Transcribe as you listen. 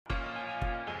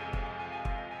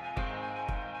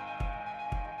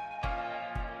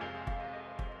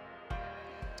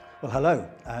Well, hello,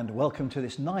 and welcome to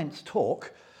this 9th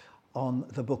talk on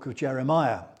the book of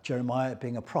Jeremiah. Jeremiah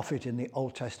being a prophet in the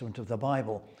Old Testament of the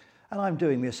Bible. And I'm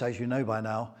doing this, as you know by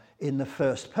now, in the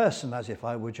first person, as if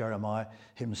I were Jeremiah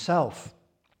himself.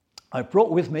 I've brought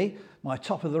with me my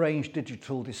top-of-the-range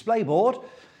digital display board,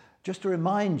 just to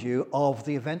remind you of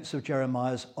the events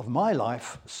of my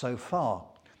life so far.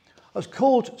 I was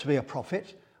called to be a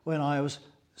prophet when I was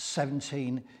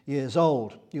 17 years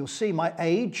old. You'll see my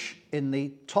age in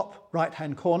the top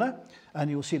right-hand corner, and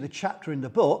you'll see the chapter in the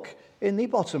book in the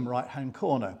bottom right-hand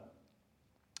corner.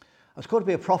 I was called to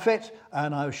be a prophet,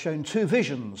 and I was shown 2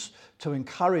 visions to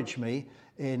encourage me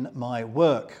in my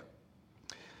work.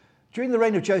 During the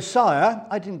reign of Josiah,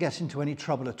 I didn't get into any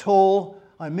trouble at all.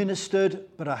 I ministered,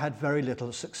 but I had very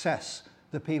little success.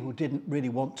 The people didn't really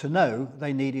want to know.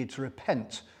 They needed to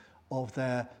repent of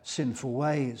their sinful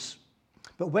ways.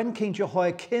 But when King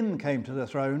Jehoiakim came to the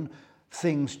throne,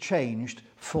 things changed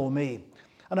for me.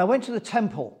 And I went to the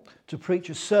temple to preach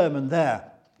a sermon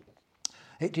there.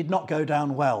 It did not go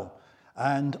down well,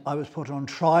 and I was put on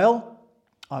trial.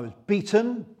 I was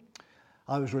beaten.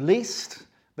 I was released,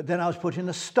 but then I was put in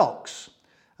the stocks.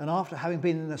 And after having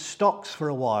been in the stocks for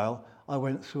a while, I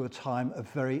went through a time of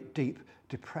very deep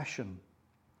depression.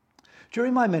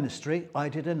 During my ministry, I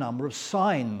did a number of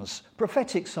signs,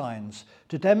 prophetic signs,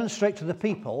 to demonstrate to the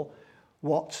people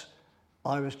what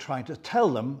I was trying to tell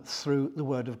them through the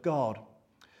Word of God.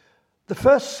 The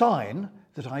first sign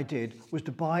that I did was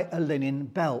to buy a linen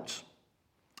belt,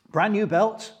 brand new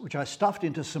belt, which I stuffed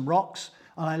into some rocks,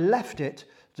 and I left it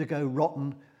to go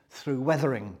rotten through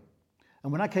weathering.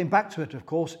 And when I came back to it, of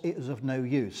course, it was of no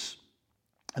use.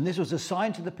 And this was a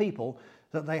sign to the people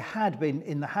that they had been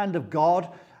in the hand of God,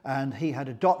 and he had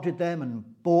adopted them and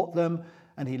bought them,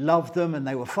 and he loved them, and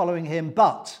they were following him,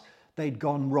 but they'd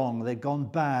gone wrong, they'd gone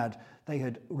bad. They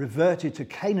had reverted to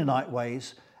Canaanite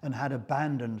ways and had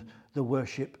abandoned the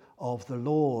worship of the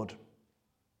Lord.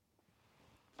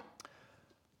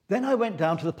 Then I went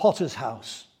down to the potter's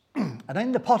house, and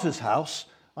in the potter's house,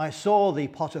 I saw the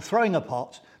potter throwing a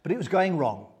pot, but it was going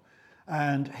wrong,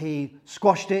 and he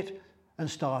squashed it and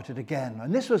started again.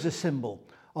 And this was a symbol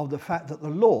of the fact that the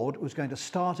Lord was going to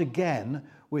start again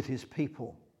with his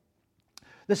people.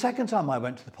 The second time I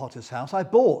went to the potter's house, I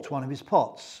bought one of his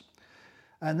pots.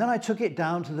 And then I took it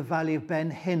down to the valley of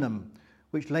Ben Hinnom,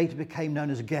 which later became known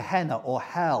as Gehenna or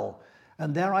Hell.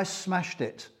 And there I smashed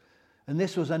it. And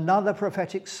this was another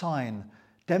prophetic sign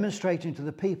demonstrating to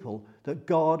the people that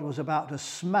God was about to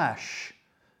smash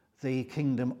the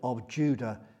kingdom of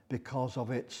Judah because of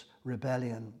its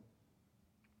rebellion.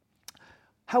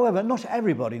 However, not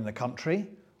everybody in the country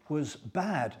was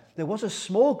bad. There was a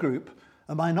small group,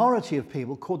 a minority of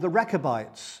people called the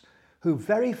Rechabites, who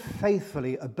very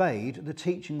faithfully obeyed the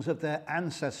teachings of their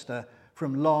ancestor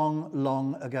from long,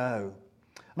 long ago.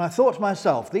 And I thought to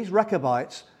myself, these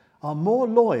Rechabites are more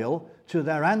loyal to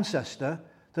their ancestor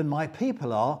than my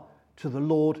people are to the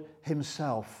Lord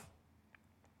himself.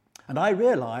 And I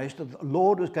realized that the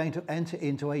Lord was going to enter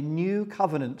into a new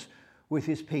covenant with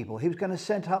his people. He was going to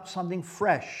set up something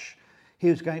fresh. He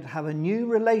was going to have a new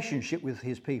relationship with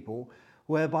his people,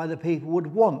 whereby the people would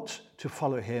want to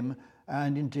follow him,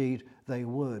 and indeed they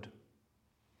would.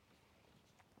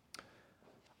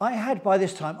 I had by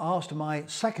this time asked my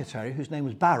secretary, whose name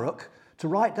was Baruch, to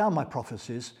write down my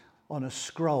prophecies on a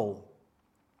scroll.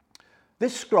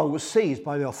 This scroll was seized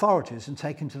by the authorities and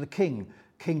taken to the king,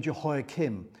 King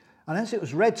Jehoiakim. And as it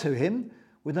was read to him,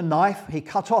 with a knife, he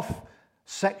cut off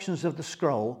sections of the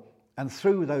scroll and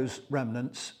threw those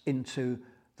remnants into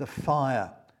the fire,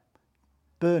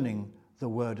 burning the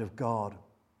word of God.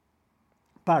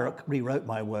 Baruch rewrote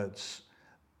my words,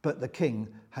 but the king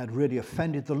had really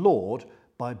offended the Lord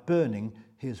by burning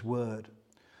his word.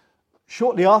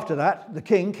 Shortly after that, the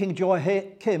king, King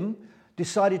Jehoiakim,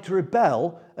 decided to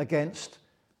rebel against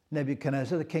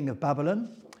Nebuchadnezzar, the king of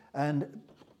Babylon, and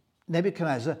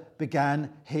Nebuchadnezzar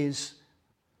began his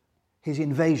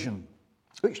invasion,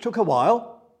 which took a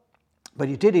while, but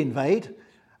he did invade,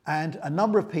 and a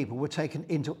number of people were taken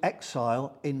into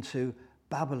exile into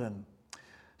Babylon.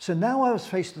 So now I was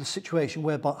faced with a situation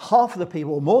where about half of the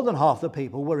people, or more than half the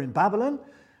people, were in Babylon,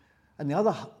 and the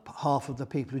other half of the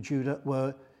people of Judah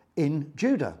were in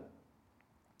Judah.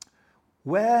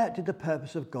 Where did the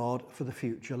purpose of God for the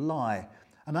future lie?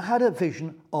 And I had a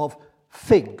vision of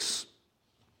figs.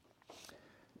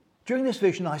 During this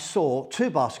vision, I saw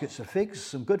 2 baskets of figs,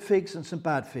 some good figs and some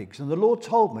bad figs. And the Lord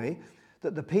told me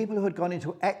that the people who had gone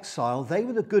into exile, they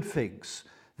were the good figs.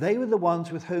 They were the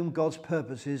ones with whom God's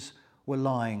purposes were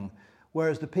lying.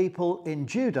 Whereas the people in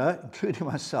Judah, including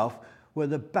myself, were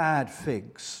the bad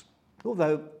figs.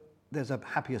 Although there's a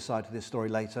happier side to this story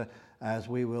later, as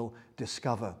we will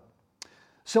discover.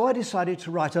 So I decided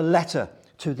to write a letter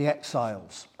to the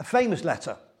exiles, a famous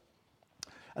letter,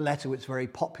 a letter which is very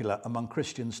popular among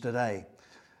Christians today.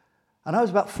 And I was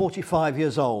about 45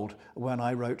 years old when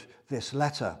I wrote this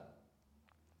letter.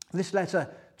 This letter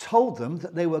told them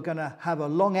that they were going to have a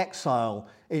long exile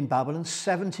in Babylon,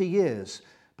 70 years.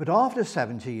 But after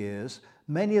 70 years,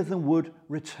 many of them would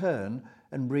return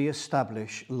and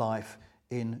re-establish life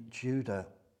in Judah.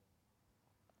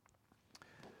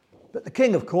 But the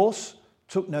king, of course,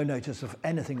 took no notice of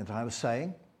anything that I was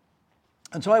saying.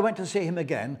 And so I went to see him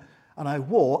again, and I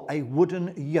wore a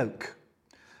wooden yoke.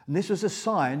 And this was a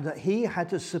sign that he had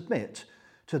to submit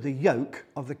to the yoke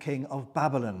of the king of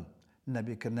Babylon,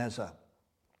 Nebuchadnezzar.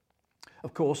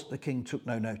 Of course, the king took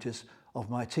no notice of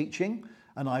my teaching,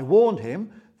 and I warned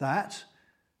him that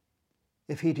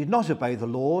if he did not obey the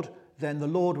Lord, then the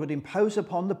Lord would impose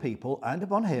upon the people and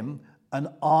upon him an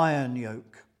iron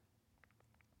yoke.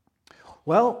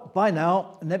 Well, by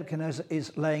now, Nebuchadnezzar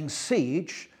is laying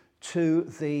siege to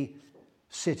the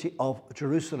city of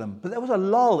Jerusalem. But there was a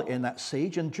lull in that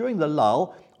siege, and during the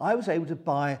lull, I was able to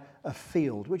buy a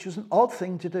field, which was an odd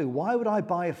thing to do. Why would I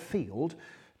buy a field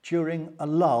during a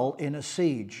lull in a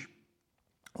siege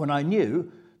when I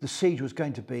knew the siege was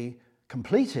going to be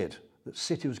completed, that the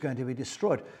city was going to be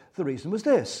destroyed? The reason was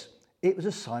this: it was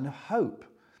a sign of hope.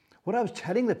 What I was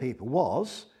telling the people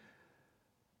was,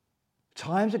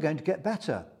 times are going to get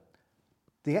better.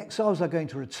 The exiles are going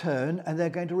to return, and they're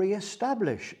going to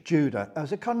re-establish Judah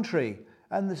as a country,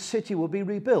 and the city will be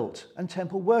rebuilt, and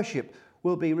temple worship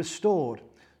will be restored.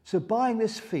 So buying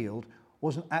this field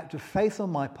was an act of faith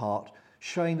on my part,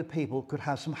 showing the people could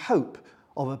have some hope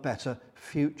of a better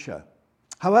future.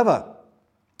 However,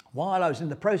 while I was in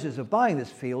the process of buying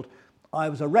this field, I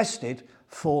was arrested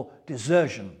for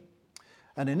desertion.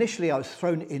 And initially I was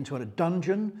thrown into a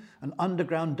dungeon, an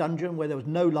underground dungeon where there was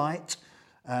no light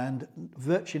and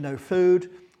virtually no food.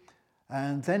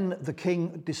 And then the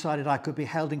king decided I could be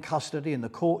held in custody in the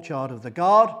courtyard of the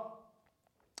guard.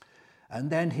 And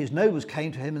then his nobles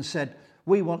came to him and said,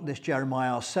 "We want this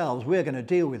Jeremiah ourselves. We're going to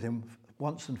deal with him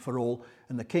once and for all."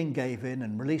 And the king gave in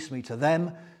and released me to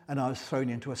them, and I was thrown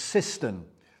into a cistern.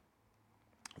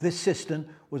 This cistern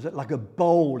was like a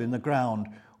bowl in the ground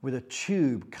with a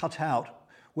tube cut out,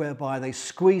 whereby they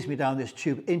squeezed me down this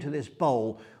tube into this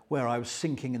bowl where I was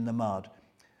sinking in the mud.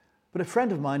 But a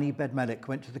friend of mine, Ebed-Melech,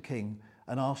 went to the king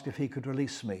and asked if he could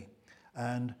release me.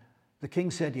 And the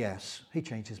king said yes. He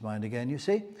changed his mind again, you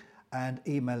see. And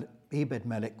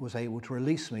Ebed-Melech was able to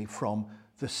release me from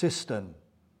the cistern.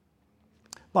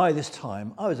 By this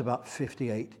time, I was about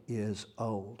 58 years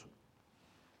old.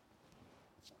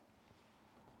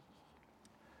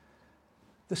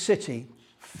 The city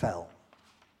fell.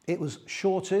 It was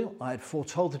sure to. I had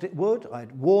foretold that it would. I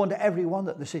had warned everyone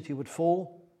that the city would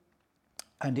fall.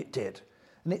 And it did.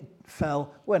 And it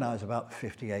fell when I was about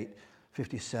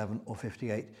 57 or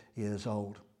 58 years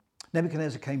old.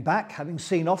 Nebuchadnezzar came back, having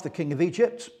seen off the king of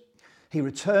Egypt. He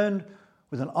returned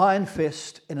with an iron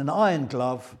fist in an iron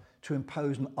glove to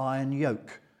impose an iron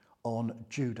yoke on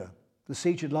Judah. The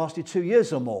siege had lasted 2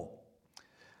 years or more.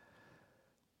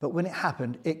 But when it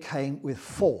happened, it came with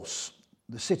force.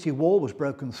 The city wall was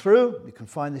broken through. You can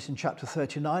find this in chapter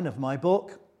 39 of my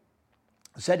book.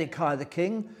 Zedekiah the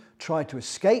king tried to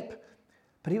escape,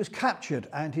 but he was captured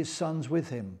and his sons with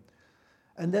him.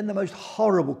 And then the most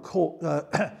horrible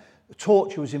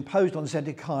torture was imposed on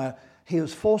Zedekiah. He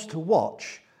was forced to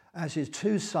watch as his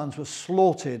 2 sons were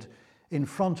slaughtered in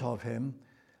front of him,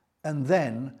 and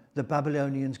then the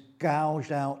Babylonians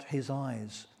gouged out his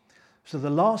eyes. So the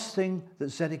last thing that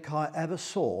Zedekiah ever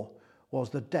saw was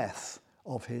the death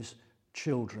of his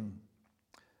children.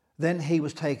 Then he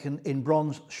was taken in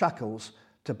bronze shackles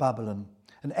to Babylon.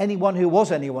 And anyone who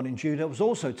was anyone in Judah was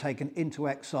also taken into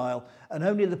exile, and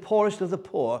only the poorest of the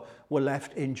poor were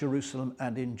left in Jerusalem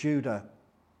and in Judah.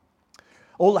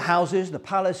 All the houses, the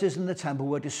palaces, and the temple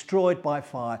were destroyed by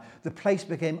fire. The place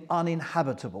became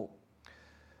uninhabitable.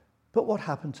 But what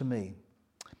happened to me?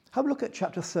 Have a look at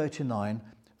chapter 39,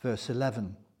 verse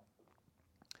 11.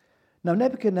 Now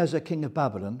Nebuchadnezzar, king of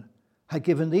Babylon, had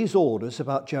given these orders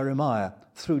about Jeremiah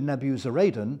through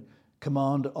Nebuzaradan,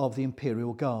 commander of the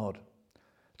imperial guard.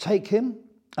 Take him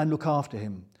and look after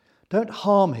him. Don't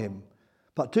harm him,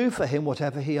 but do for him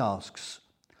whatever he asks.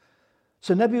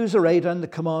 So Nebuzaradan, the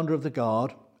commander of the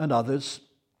guard, and others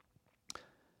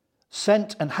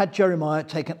sent and had Jeremiah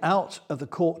taken out of the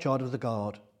courtyard of the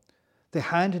guard. They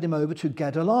handed him over to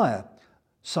Gedaliah,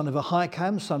 son of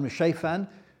Ahikam, son of Shaphan,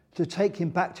 to take him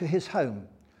back to his home.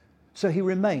 So he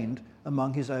remained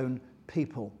among his own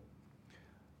people.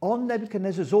 on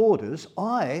Nebuchadnezzar's orders,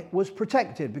 I was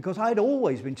protected because I'd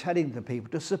always been telling the people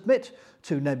to submit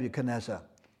to Nebuchadnezzar.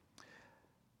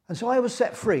 And so I was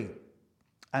set free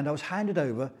and I was handed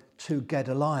over to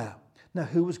Gedaliah. Now,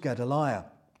 who was Gedaliah?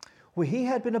 Well, he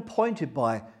had been appointed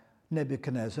by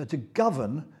Nebuchadnezzar to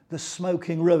govern the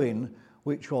smoking ruin,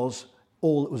 which was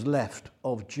all that was left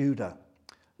of Judah.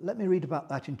 Let me read about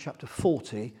that in chapter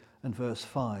 40 and verse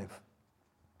 5.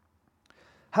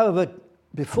 However,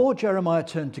 before Jeremiah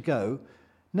turned to go,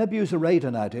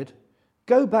 Nebuzaradan added,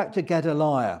 "Go back to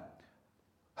Gedaliah,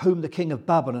 whom the king of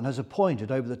Babylon has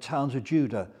appointed over the towns of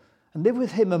Judah, and live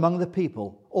with him among the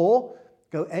people, or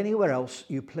go anywhere else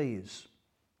you please."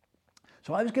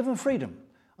 So I was given freedom.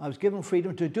 I was given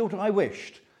freedom to do what I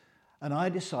wished, and I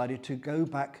decided to go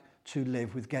back to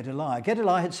live with Gedaliah.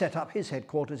 Gedaliah had set up his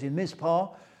headquarters in Mizpah.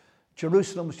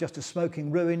 Jerusalem was just a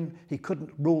smoking ruin. He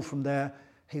couldn't rule from there.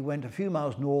 He went a few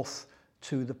miles north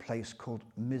to the place called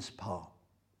Mizpah.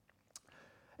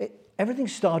 Everything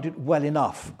started well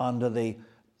enough under the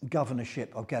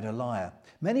governorship of Gedaliah.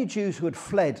 Many Jews who had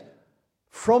fled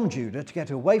from Judah to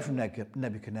get away from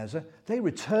Nebuchadnezzar, they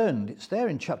returned. It's there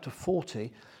in chapter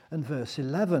 40 and verse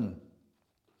 11.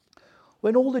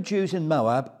 When all the Jews in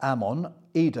Moab, Ammon,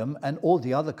 Edom, and all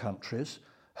the other countries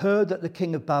heard that the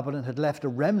king of Babylon had left a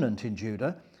remnant in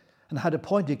Judah and had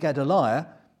appointed Gedaliah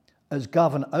as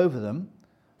governor over them,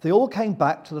 they all came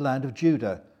back to the land of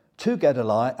Judah, to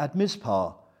Gedaliah at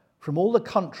Mizpah, from all the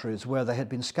countries where they had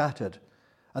been scattered,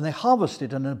 and they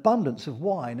harvested an abundance of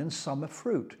wine and summer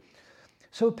fruit.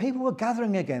 So people were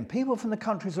gathering again. People from the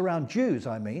countries around Jews,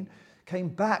 came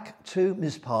back to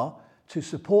Mizpah to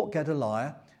support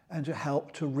Gedaliah and to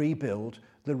help to rebuild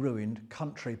the ruined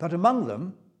country. But among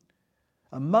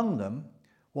them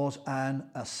was an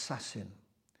assassin.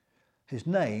 His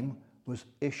name was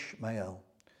Ishmael.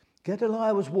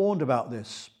 Gedaliah was warned about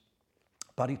this,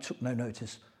 but he took no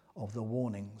notice of the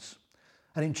warnings.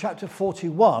 And in chapter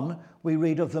 41, we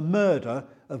read of the murder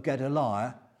of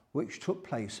Gedaliah, which took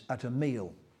place at a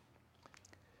meal.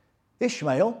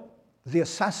 Ishmael, the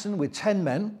assassin with 10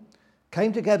 men,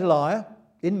 came to Gedaliah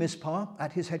in Mizpah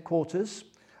at his headquarters,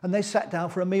 and they sat down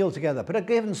for a meal together. But at a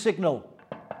given signal,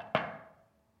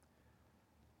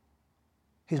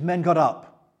 his men got up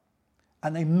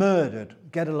and they murdered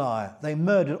Gedaliah. They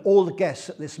murdered all the guests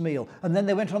at this meal. And then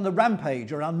they went on the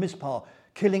rampage around Mizpah,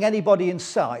 killing anybody in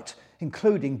sight,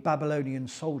 including Babylonian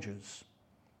soldiers.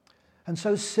 And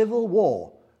so civil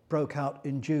war broke out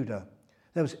in Judah.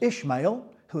 There was Ishmael,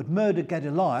 who had murdered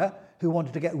Gedaliah, who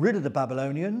wanted to get rid of the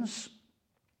Babylonians,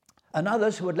 and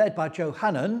others who were led by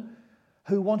Johanan,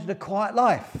 who wanted a quiet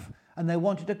life, and they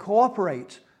wanted to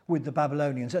cooperate with the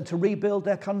Babylonians and to rebuild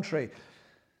their country.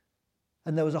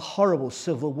 And there was a horrible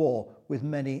civil war with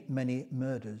many, many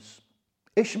murders.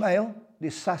 Ishmael, the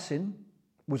assassin,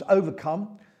 was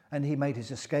overcome, and he made his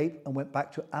escape and went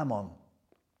back to Ammon.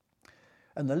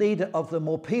 And the leader of the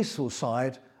more peaceful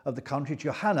side of the country,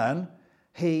 Johanan,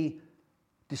 he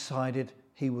decided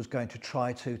he was going to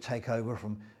try to take over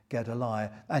from Gedaliah.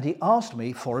 And he asked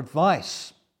me for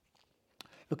advice.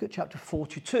 Look at chapter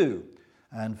 42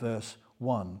 and verse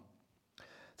 1.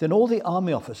 Then all the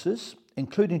army officers,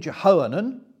 including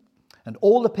Jehohanan, and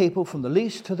all the people from the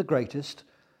least to the greatest,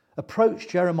 approached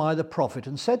Jeremiah the prophet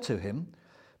and said to him,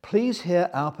 "Please hear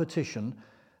our petition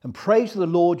and pray to the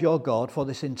Lord your God for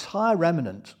this entire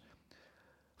remnant.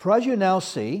 For as you now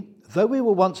see, though we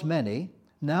were once many,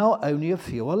 now only a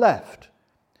few are left.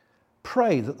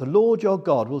 Pray that the Lord your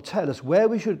God will tell us where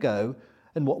we should go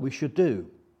and what we should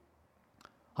do."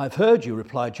 "I've heard you,"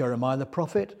 replied Jeremiah the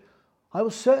prophet. "I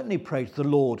will certainly pray to the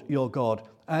Lord your God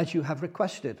as you have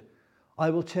requested. I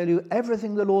will tell you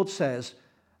everything the Lord says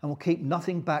and will keep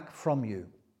nothing back from you."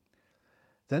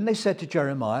 Then they said to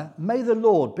Jeremiah, "May the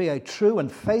Lord be a true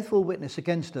and faithful witness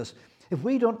against us if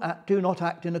we do not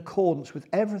act in accordance with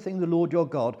everything the Lord your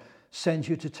God sends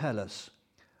you to tell us.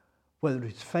 Whether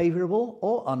it is favorable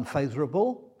or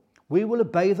unfavorable, we will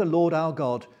obey the Lord our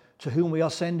God to whom we are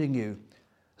sending you,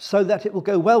 so that it will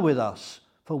go well with us,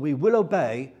 for we will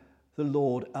obey the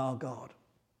Lord our God."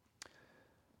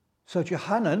 So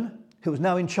Johanan, who was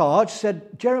now in charge,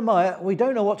 said, "Jeremiah, we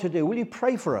don't know what to do. Will you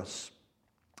pray for us?"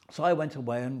 So I went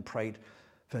away and prayed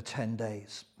for 10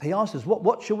 days. He asked us,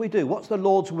 what should we do? What's the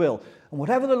Lord's will? And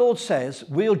whatever the Lord says,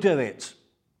 we'll do it.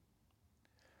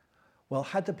 Well,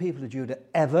 had the people of Judah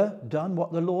ever done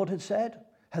what the Lord had said?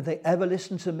 Had they ever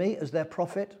listened to me as their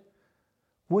prophet?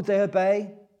 Would they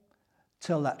obey?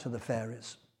 Tell that to the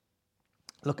fairies.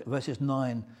 Look at verses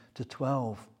 9 to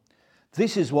 12.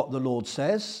 "This is what the Lord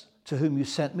says, to whom you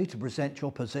sent me to present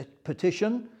your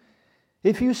petition.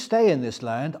 If you stay in this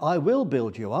land, I will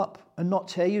build you up and not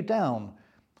tear you down.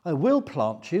 I will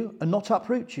plant you and not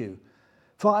uproot you,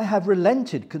 for I have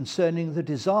relented concerning the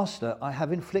disaster I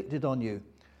have inflicted on you.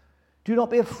 Do not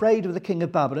be afraid of the king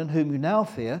of Babylon, whom you now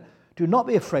fear. Do not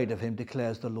be afraid of him,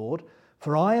 declares the Lord,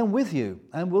 for I am with you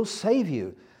and will save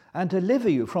you and deliver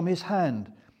you from his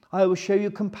hand. I will show you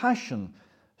compassion,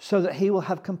 so that he will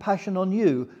have compassion on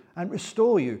you and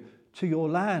restore you to your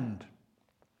land.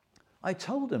 I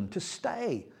told them to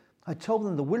stay. I told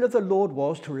them the will of the Lord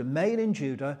was to remain in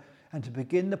Judah and to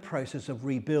begin the process of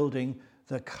rebuilding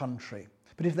the country.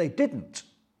 But if they didn't,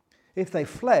 if they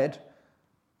fled,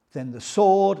 then the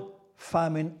sword,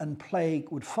 famine, and plague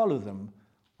would follow them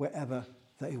wherever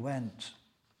they went.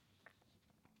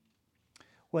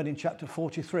 When in chapter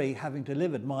 43, having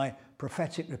delivered my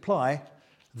prophetic reply,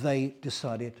 they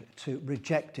decided to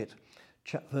reject it.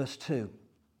 Verse 2.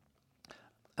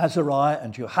 Azariah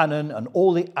and Johanan and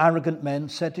all the arrogant men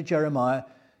said to Jeremiah,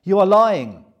 "You are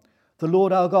lying. The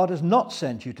Lord our God has not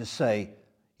sent you to say,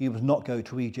 'You must not go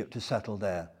to Egypt to settle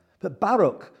there.' But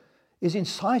Baruch is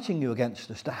inciting you against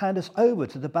us to hand us over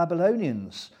to the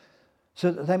Babylonians,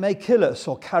 so that they may kill us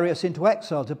or carry us into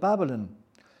exile to Babylon."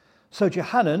 So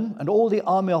Johanan and all the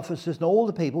army officers and all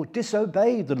the people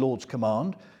disobeyed the Lord's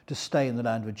command to stay in the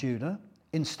land of Judah.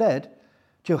 Instead,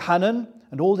 Johanan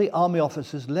and all the army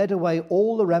officers led away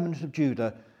all the remnant of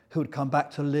Judah who had come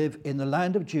back to live in the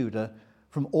land of Judah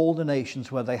from all the nations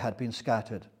where they had been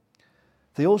scattered.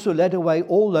 They also led away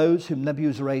all those whom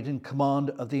Nebuzaradan, command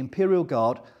of the imperial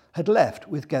guard, had left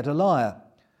with Gedaliah,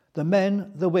 the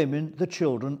men, the women, the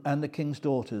children, and the king's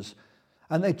daughters.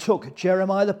 And they took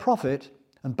Jeremiah the prophet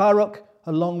and Baruch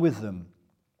along with them.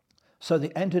 So they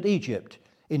entered Egypt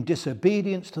in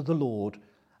disobedience to the Lord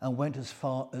and went as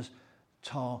far as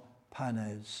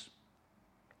Tahpanhes.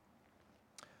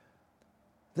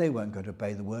 They weren't going to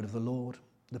obey the word of the Lord.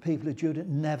 The people of Judah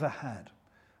never had.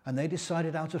 And they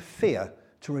decided out of fear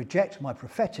to reject my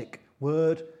prophetic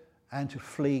word and to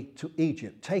flee to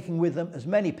Egypt, taking with them as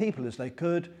many people as they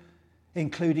could,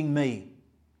 including me.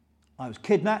 I was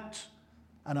kidnapped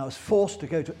and I was forced to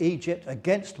go to Egypt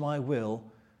against my will,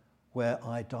 where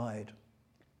I died.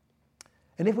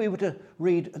 And if we were to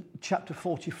read chapter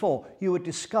 44, you would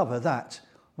discover that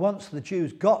once the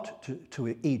Jews got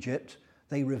to Egypt,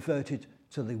 they reverted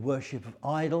to the worship of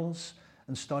idols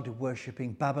and started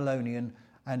worshipping Babylonian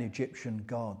and Egyptian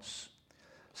gods.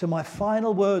 So my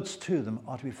final words to them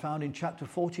are to be found in chapter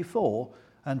 44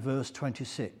 and verse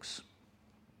 26.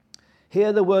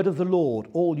 "Hear the word of the Lord,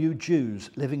 all you Jews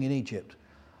living in Egypt.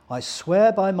 I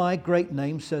swear by my great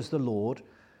name, says the Lord,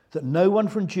 that no one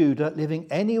from Judah living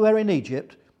anywhere in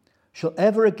Egypt shall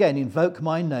ever again invoke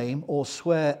my name or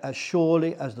swear as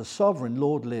surely as the sovereign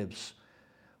Lord lives.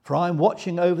 For I am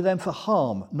watching over them for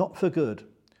harm, not for good.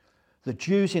 The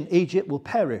Jews in Egypt will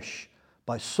perish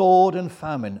by sword and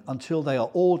famine until they are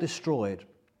all destroyed.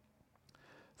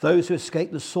 Those who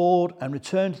escape the sword and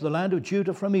return to the land of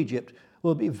Judah from Egypt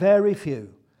will be very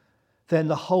few. Then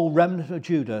the whole remnant of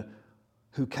Judah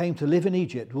who came to live in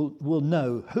Egypt will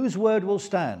know whose word will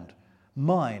stand,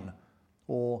 mine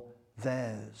or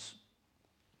theirs."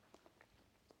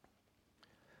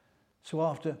 So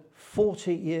after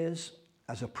 40 years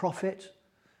as a prophet,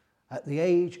 at the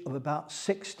age of about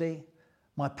 60,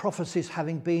 my prophecies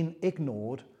having been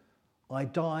ignored, I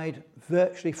died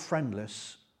virtually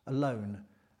friendless, alone,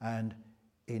 and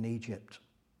in Egypt.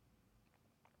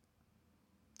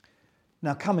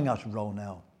 Now, coming out of roll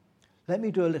now, let me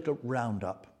do a little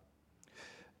roundup.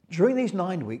 During these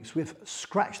 9 weeks, we've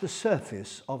scratched the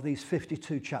surface of these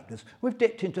 52 chapters. We've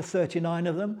dipped into 39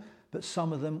 of them, but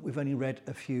some of them we've only read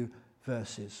a few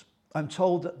verses. I'm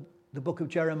told that the book of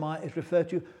Jeremiah is referred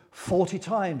to 40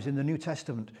 times in the New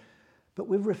Testament, but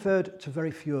we've referred to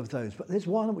very few of those. But there's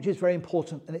one which is very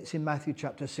important, and it's in Matthew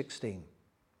chapter 16.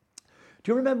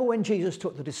 Do you remember when Jesus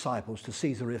took the disciples to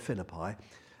Caesarea Philippi,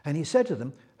 and he said to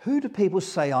them, "Who do people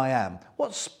say I am?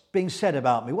 What's being said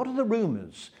about me? What are the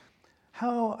rumours?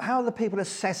 How are the people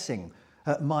assessing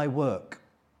my work?"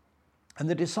 And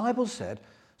the disciples said,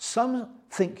 "Some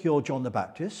think you're John the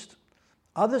Baptist,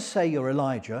 others say you're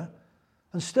Elijah,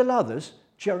 and still others,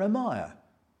 Jeremiah,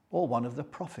 or one of the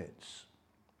prophets."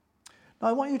 Now,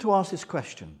 I want you to ask this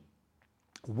question.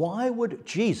 Why would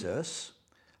Jesus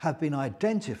have been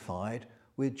identified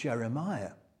with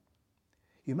Jeremiah?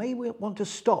 You may want to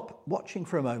stop watching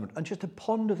for a moment and just to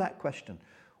ponder that question.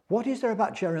 What is there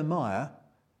about Jeremiah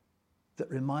that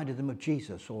reminded them of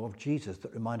Jesus, or of Jesus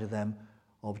that reminded them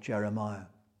of Jeremiah?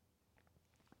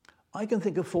 I can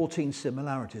think of 14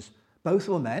 similarities. Both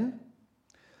were men,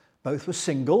 both were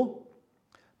single,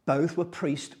 both were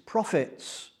priest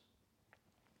prophets.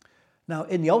 Now,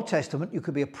 in the Old Testament, you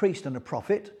could be a priest and a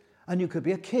prophet, and you could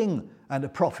be a king and a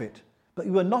prophet, but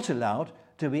you were not allowed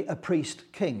to be a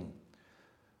priest king.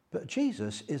 But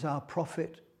Jesus is our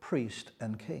prophet, priest,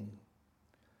 and king.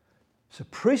 So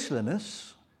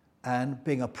priestliness and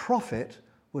being a prophet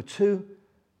were two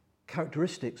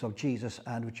characteristics of Jesus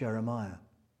and of Jeremiah.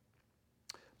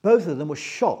 Both of them were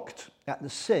shocked at the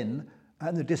sin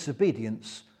and the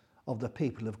disobedience of the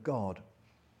people of God.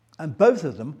 And both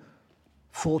of them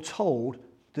foretold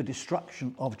the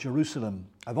destruction of Jerusalem.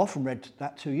 I've often read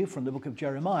that to you from the book of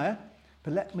Jeremiah,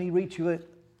 but let me read to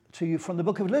you from the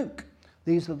book of Luke.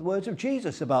 These are the words of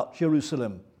Jesus about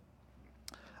Jerusalem.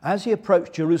 As he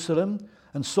approached Jerusalem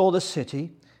and saw the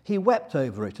city, he wept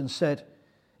over it and said,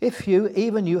 "If you,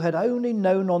 even you, had only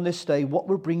known on this day what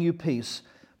would bring you peace,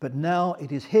 but now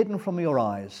it is hidden from your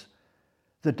eyes.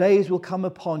 The days will come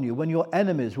upon you when your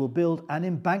enemies will build an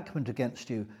embankment against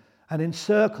you and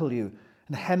encircle you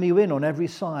and hem you in on every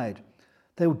side.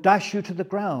 They will dash you to the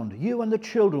ground, you and the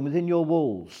children within your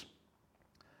walls.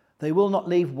 They will not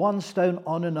leave one stone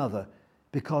on another,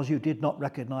 because you did not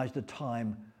recognize the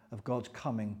time of God's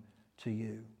coming to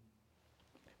you."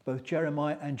 Both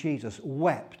Jeremiah and Jesus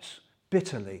wept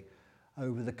bitterly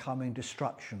over the coming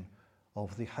destruction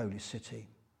of the holy city.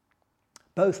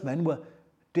 Both men were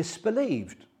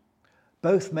disbelieved.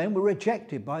 Both men were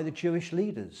rejected by the Jewish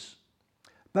leaders.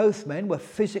 Both men were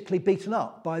physically beaten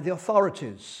up by the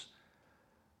authorities.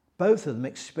 Both of them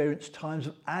experienced times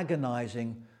of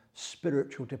agonizing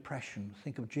spiritual depression.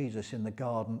 Think of Jesus in the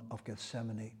Garden of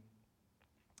Gethsemane.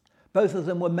 Both of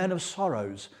them were men of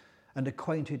sorrows and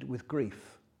acquainted with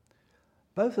grief.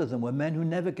 Both of them were men who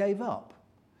never gave up.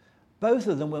 Both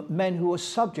of them were men who were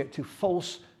subject to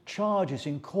false charges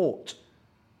in court.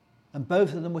 And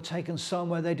both of them were taken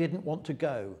somewhere they didn't want to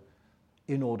go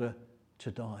in order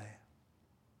to die.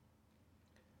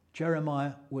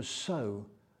 Jeremiah was so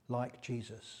like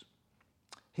Jesus.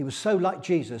 He was so like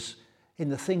Jesus in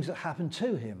the things that happened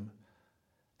to him,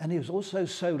 and he was also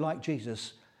so like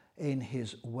Jesus in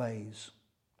his ways.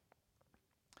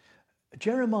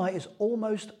 Jeremiah is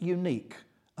almost unique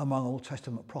among Old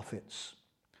Testament prophets.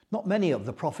 Not many of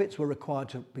the prophets were required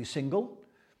to be single.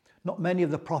 Not many of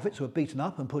the prophets were beaten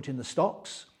up and put in the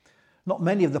stocks. Not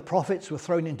many of the prophets were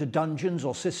thrown into dungeons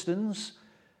or cisterns.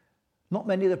 Not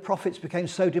many of the prophets became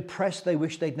so depressed they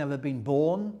wished they'd never been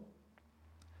born.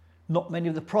 Not many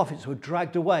of the prophets were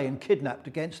dragged away and kidnapped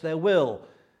against their will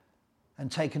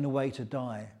and taken away to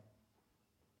die.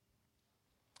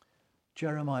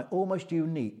 Jeremiah, almost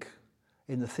unique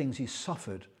in the things he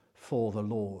suffered for the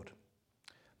Lord,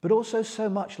 but also so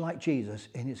much like Jesus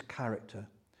in his character.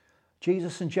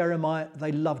 Jesus and Jeremiah,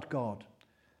 they loved God.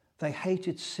 They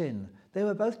hated sin. They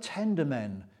were both tender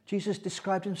men. Jesus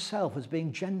described himself as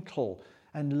being gentle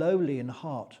and lowly in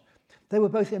heart. They were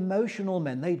both emotional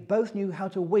men. They both knew how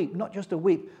to weep, not just to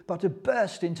weep, but to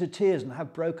burst into tears and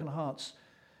have broken hearts.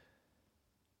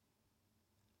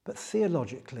 But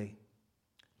theologically,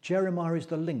 Jeremiah is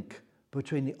the link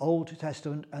between the Old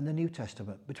Testament and the New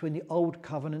Testament, between the Old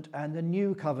Covenant and the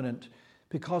New Covenant,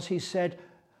 because he said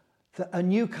that a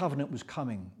new covenant was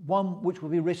coming, one which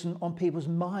would be written on people's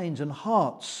minds and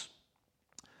hearts.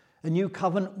 A new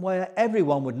covenant where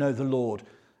everyone would know the Lord.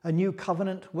 A new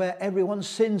covenant where everyone's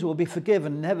sins will be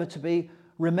forgiven, never to be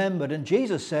remembered. And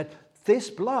Jesus said, this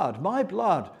blood, my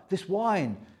blood, this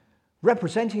wine,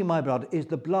 representing my blood, is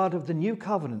the blood of the new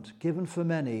covenant given for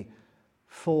many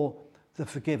for the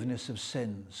forgiveness of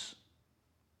sins.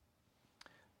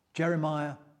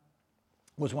 Jeremiah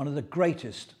was one of the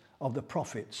greatest of the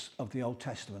prophets of the Old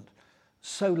Testament,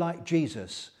 so like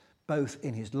Jesus, both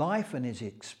in his life and his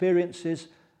experiences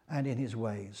and in his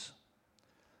ways.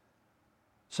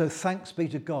 So thanks be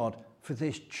to God for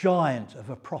this giant of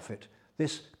a prophet,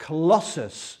 this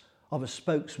colossus of a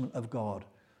spokesman of God.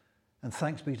 And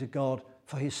thanks be to God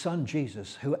for his son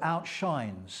Jesus, who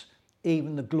outshines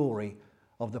even the glory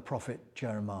of the prophet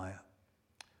Jeremiah.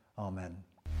 Amen.